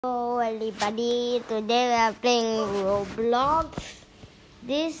Hello everybody, today we are playing Roblox.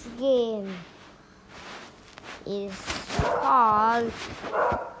 This game is called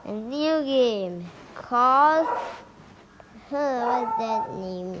a new game called what's that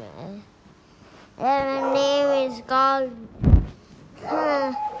name? The name is called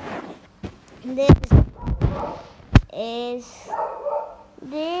this is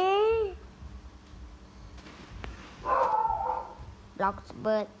the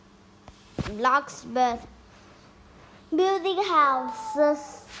Bloxburg. Building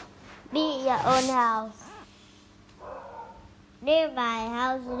houses. Build your own house. This my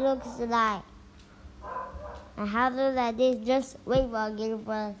house looks like. A house looks like this. Just wait for a game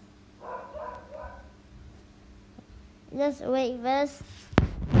first. Just wait first.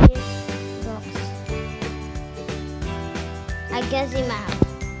 This box. I can see my house.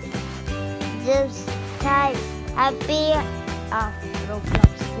 Just type happy of Roblox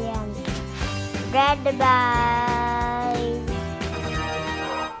and goodbye.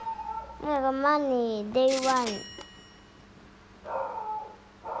 I got money, day one.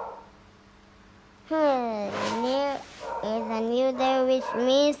 New is a new day, which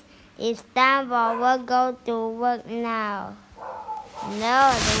means it's time for work. Go to work now.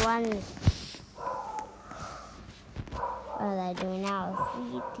 No, the one. What I do now?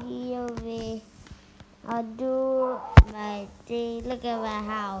 CTV. I'll do my thing. Look at my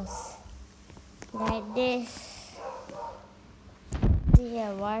house. Like this.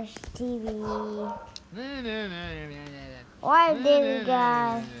 Yeah, watch TV. Why this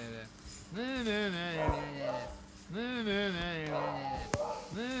guy?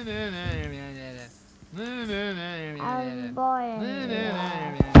 I'm bored.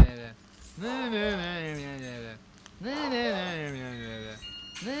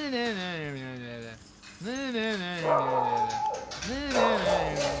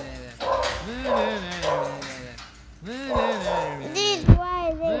 This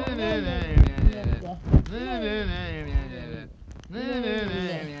why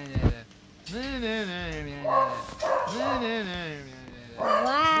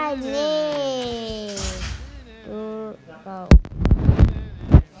why me? Oh,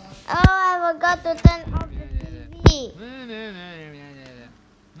 I forgot to turn off the TV.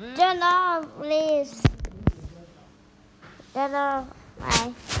 Turn off, please. Turn off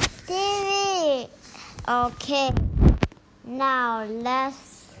my TV. Okay. Now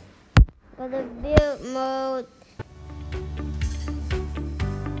let's go to build mode.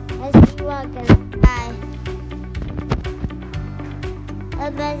 Let's see what I can buy.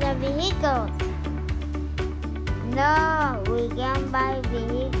 Let's buy the vehicles. No, we can't buy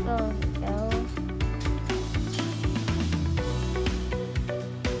vehicles though.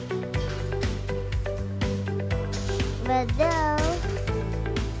 But though,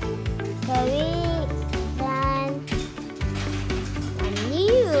 so we can a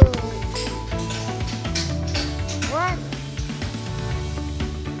new what?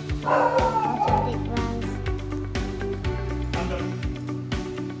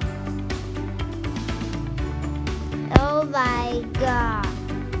 Oh my god.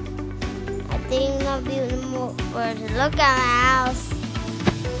 I think I'll build more first. Look at my house.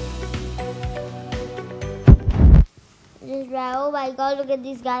 Just right. Oh my god, look at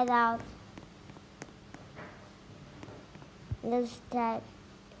these guys out. Let's type.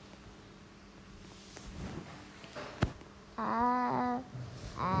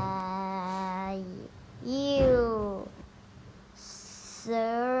 You,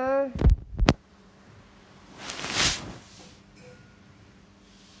 sir.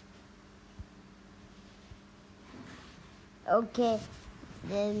 Okay,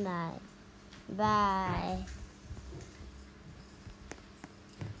 then bye.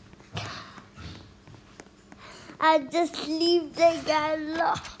 I just leave the guy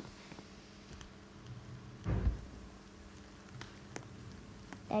alone.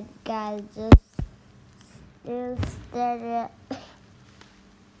 That guy just still staring.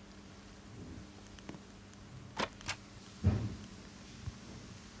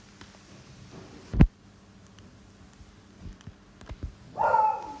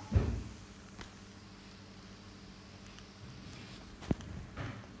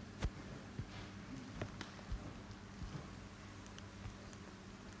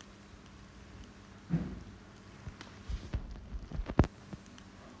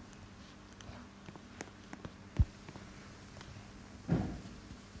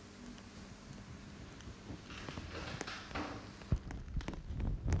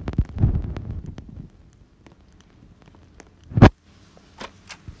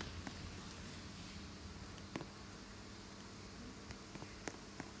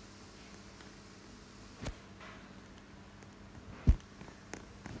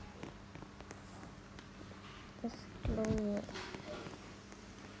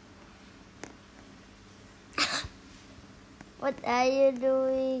 What are you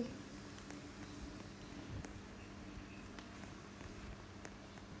doing?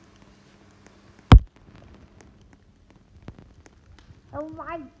 Oh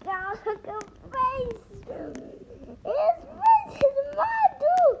my God, look at his face! His face is mad,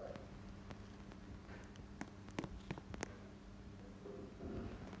 dude!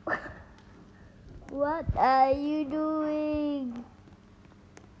 What are you doing?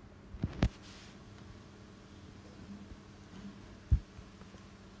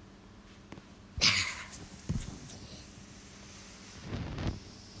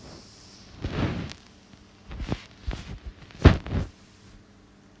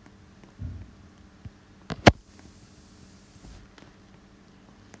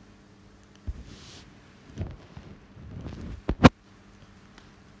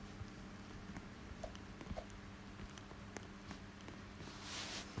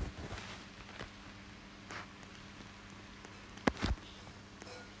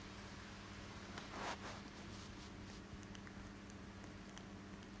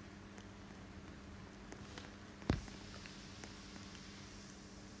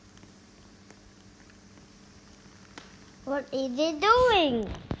 What is he doing?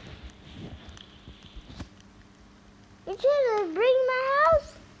 You trying to bring my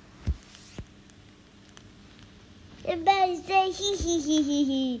house? If I say hee hee hee hee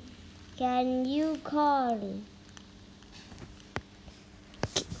hee, can you call?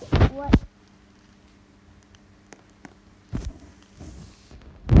 What?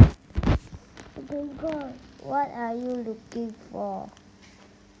 Okay, God. What are you looking for?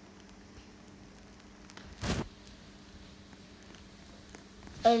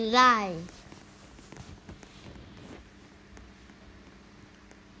 Alive.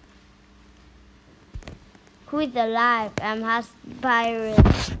 Who is alive? I'm half pirate.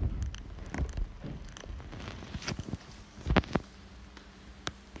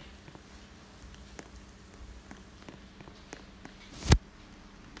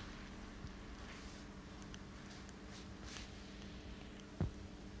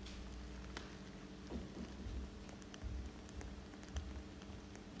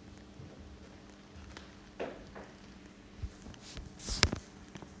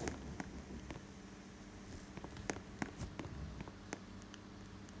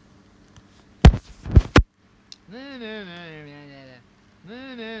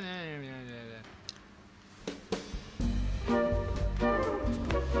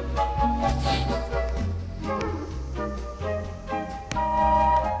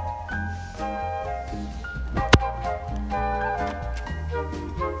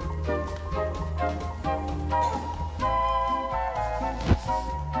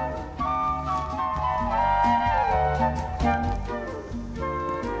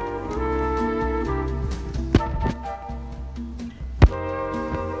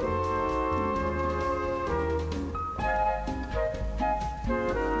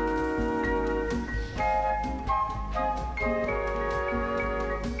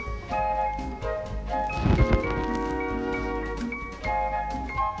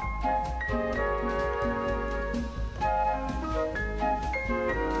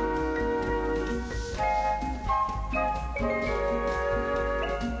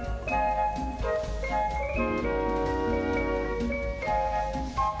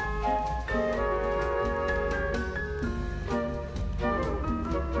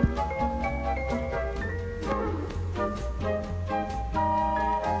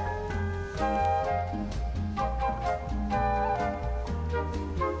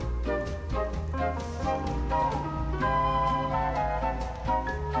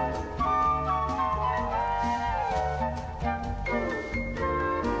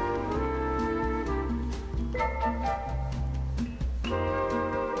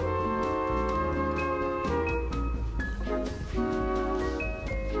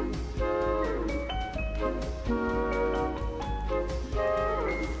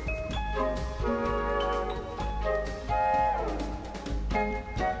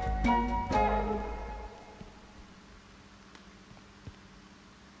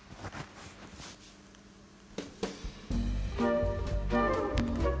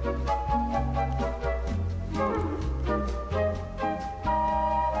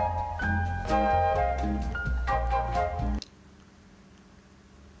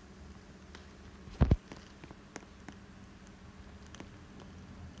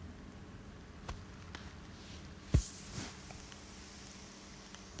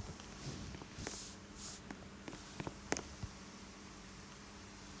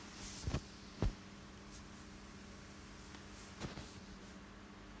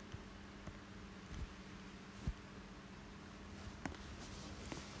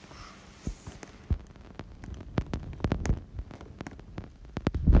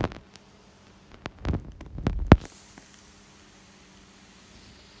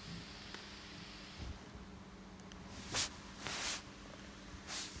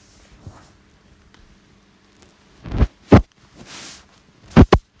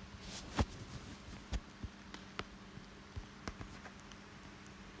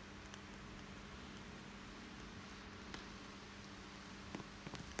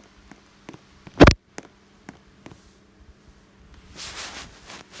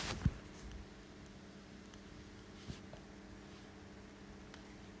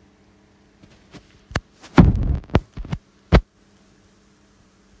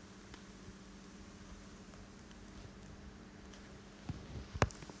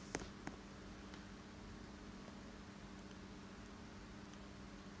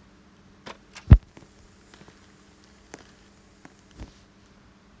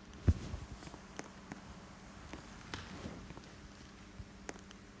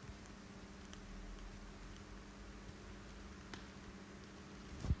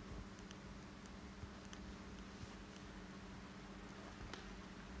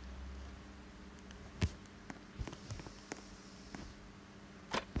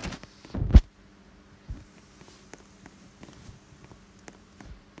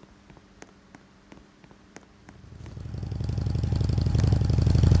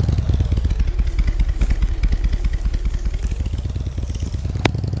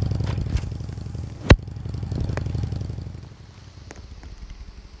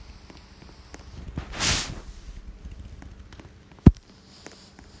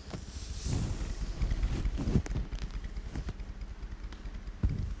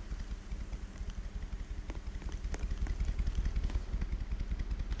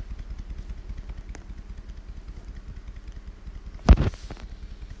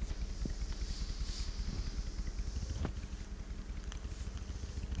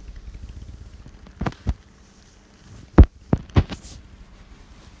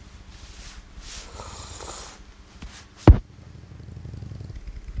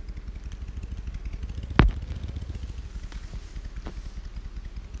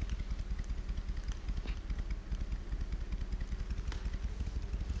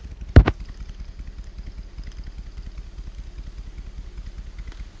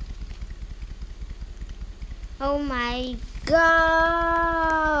 Oh my gosh!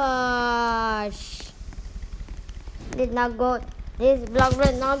 Did not good. This block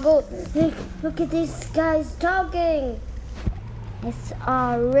did not good. Look at this guy's talking. It's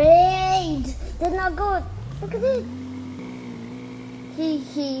a raid. Did not good. Look at it.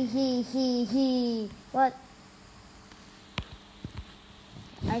 He. What?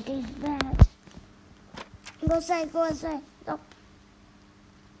 I think it's bad. Go outside. Go outside. Go.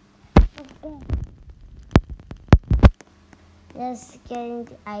 Okay. Just getting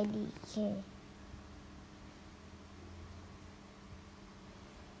the ID here.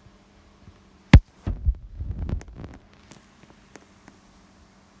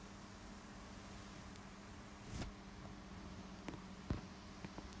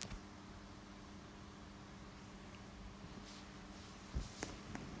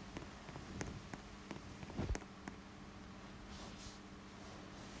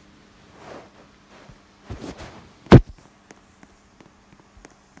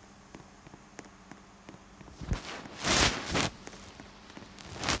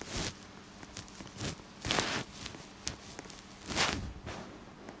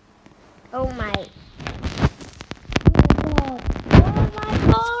 Oh my god. Oh my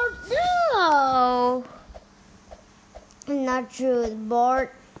god, no! Not true. The board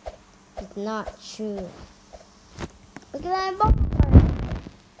is not true. Look at my board.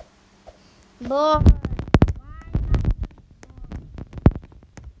 Board.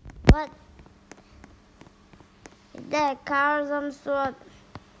 What? Is there a car, some sort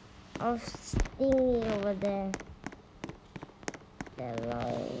of thingy over there? The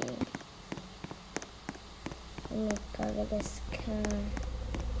light. Let me cover this car.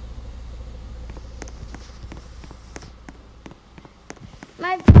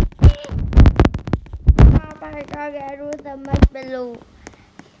 My Papa target with a marshmallow.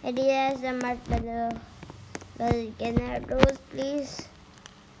 And he has a marshmallow. Can I have those, please?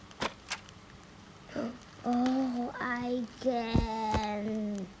 Oh, I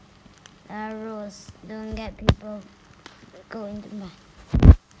can. Arrows. Don't get people going to my.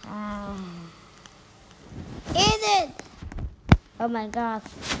 Eat it! Oh my gosh.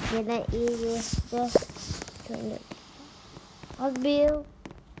 Can I eat this? Just turn it. What's Bill?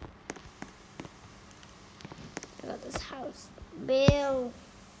 I got this house. Bill.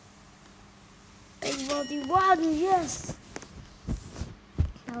 Big 41, yes.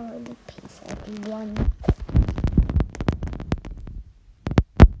 I already paid 41.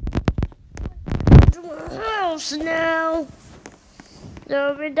 To my house now.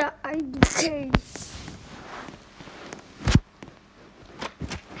 Over the ID case.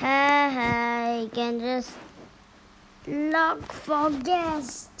 Hey, can just look for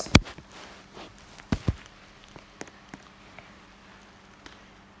guest.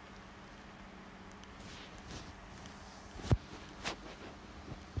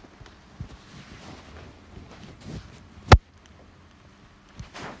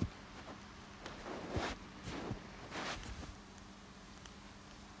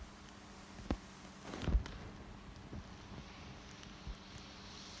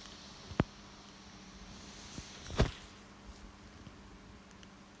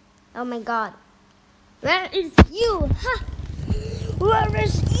 Oh my god. Where is you? Huh? Where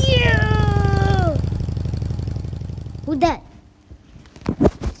is you? Who that?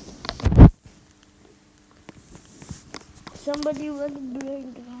 Somebody will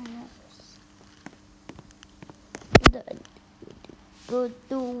bring the house. Go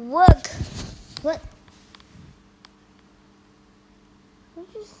to work. What?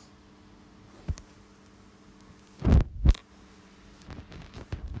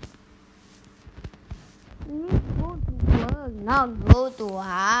 Go to work, not go to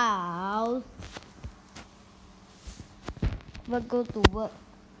house. But go to work.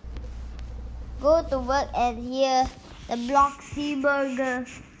 Go to work and hear the Bloxburg.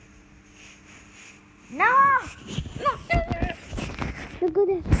 No! Don't go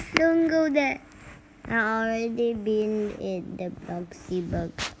there. Don't go there. I already been in the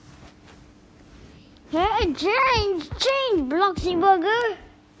Bloxburg. Hey, change, Bloxburg.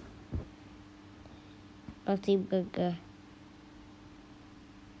 Bloxburg.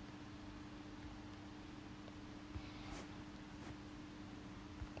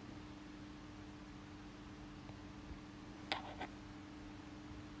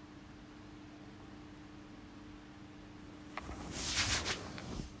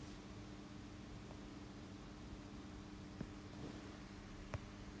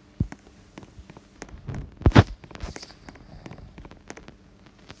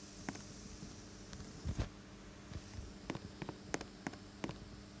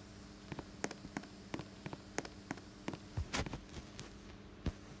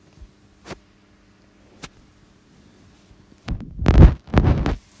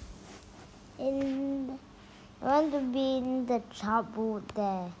 want to be in the top wood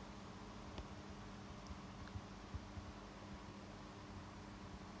there.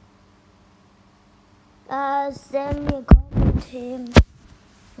 Send me a comment, Tim.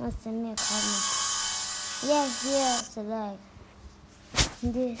 Send me a comment. Yes, here, select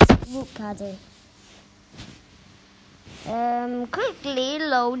this wood cutter. Quickly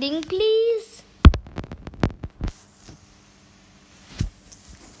loading, please.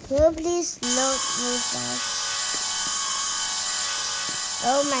 Can you please load me fast?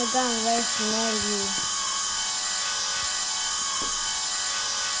 Oh my God, very smelly.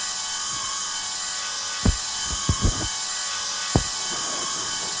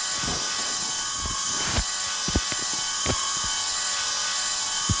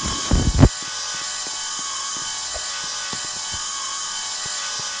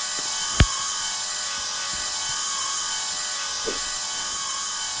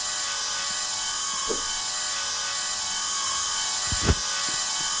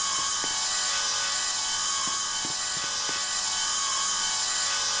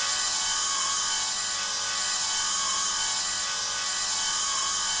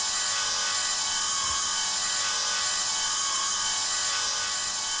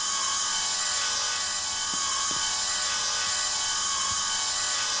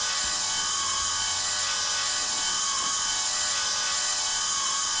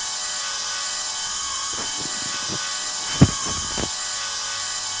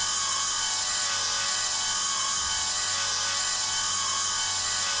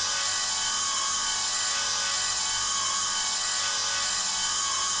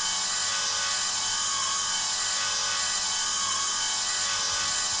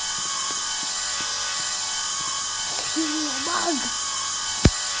 Bug.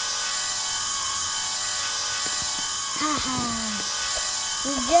 Haha.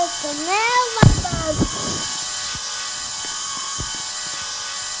 You just smell my bug.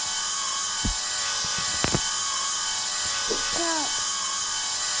 God.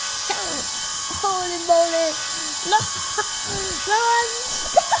 Holy moly. No. No, I'm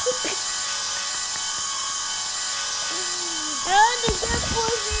stuck. I only get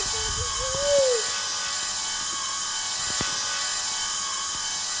pussy.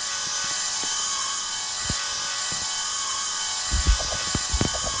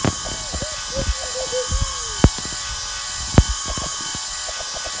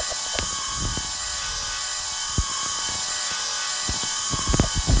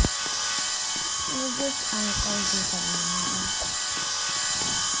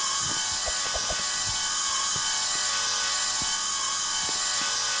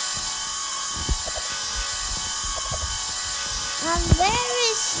 I'm very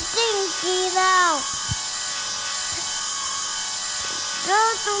stinky now. Go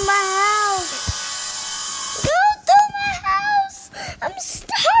to my house. Go to my house. I'm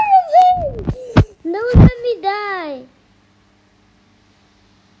starving. Don't let me die.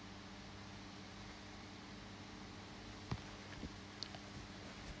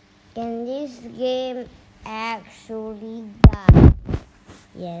 Can this game actually die?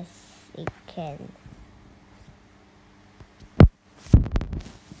 Yes, it can.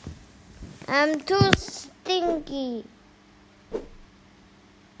 I'm too stinky.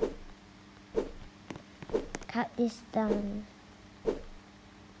 Cut this down.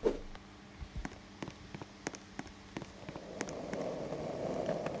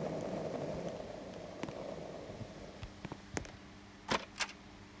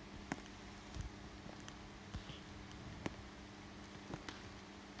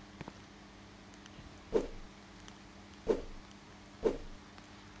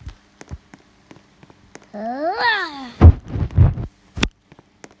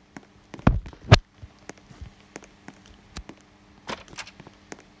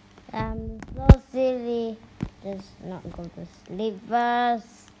 I'm so silly. Just not go to sleep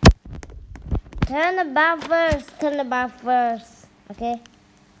first. Turn the bath first. Turn the bath first. Okay?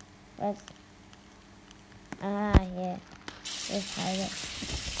 First. Yeah. Just hide it.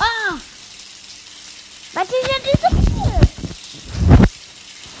 Oh! My t-shirt disappeared!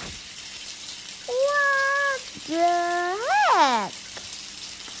 What the heck?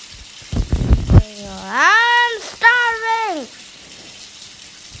 I'm starving!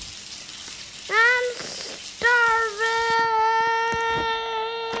 I'm starving!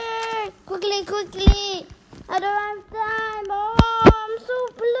 Quickly! I don't have time! Oh, I'm so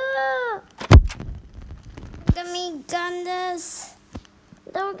blue! Don't get me, Gundus!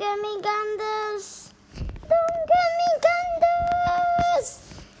 Don't get me, Gundus! Don't get me, Gundus!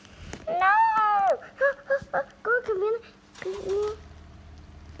 No! Go, come here.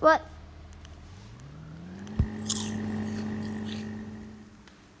 What?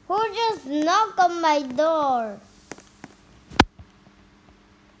 Who just knocked on my door?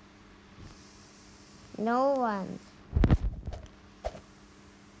 No one.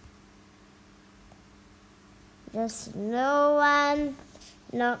 Just no one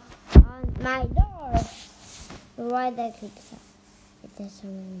knocked on my door. Why that keep up? Is there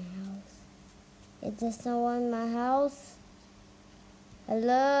someone in my house? Is there someone in my house?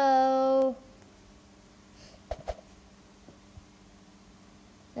 Hello?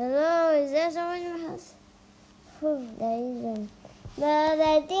 Hello, is there someone in my house? Oh, there isn't. But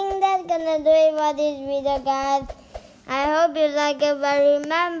I think that's gonna do it for this video, guys. I hope you like it, but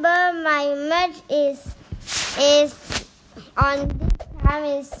remember my merch is on this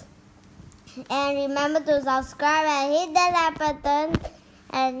time and remember to subscribe and hit the like button,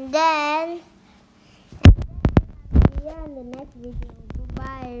 and then see you in the next video.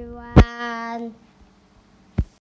 Goodbye, everyone.